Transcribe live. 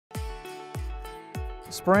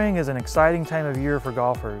Spring is an exciting time of year for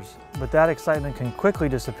golfers, but that excitement can quickly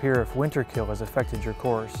disappear if winter kill has affected your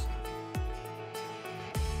course.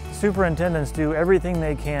 Superintendents do everything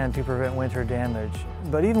they can to prevent winter damage,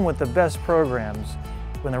 but even with the best programs,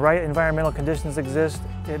 when the right environmental conditions exist,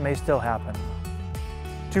 it may still happen.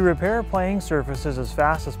 To repair playing surfaces as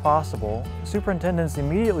fast as possible, superintendents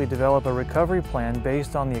immediately develop a recovery plan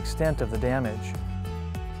based on the extent of the damage.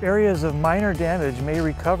 Areas of minor damage may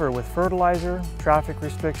recover with fertilizer, traffic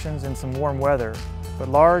restrictions, and some warm weather, but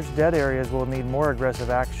large dead areas will need more aggressive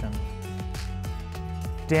action.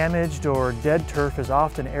 Damaged or dead turf is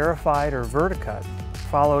often aerified or verticut,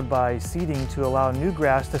 followed by seeding to allow new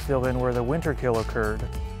grass to fill in where the winter kill occurred.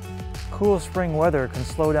 Cool spring weather can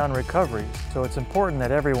slow down recovery, so it's important that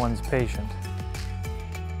everyone's patient.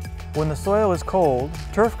 When the soil is cold,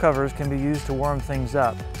 turf covers can be used to warm things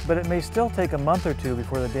up, but it may still take a month or two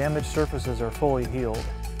before the damaged surfaces are fully healed.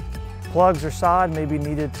 Plugs or sod may be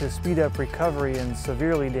needed to speed up recovery in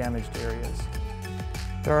severely damaged areas.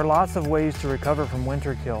 There are lots of ways to recover from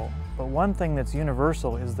winter kill, but one thing that's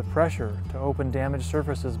universal is the pressure to open damaged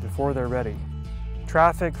surfaces before they're ready.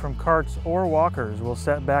 Traffic from carts or walkers will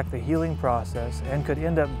set back the healing process and could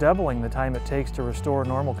end up doubling the time it takes to restore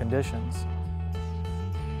normal conditions.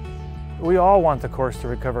 We all want the course to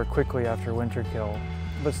recover quickly after winter kill,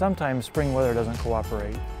 but sometimes spring weather doesn't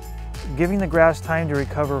cooperate. Giving the grass time to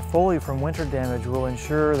recover fully from winter damage will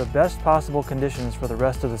ensure the best possible conditions for the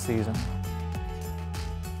rest of the season.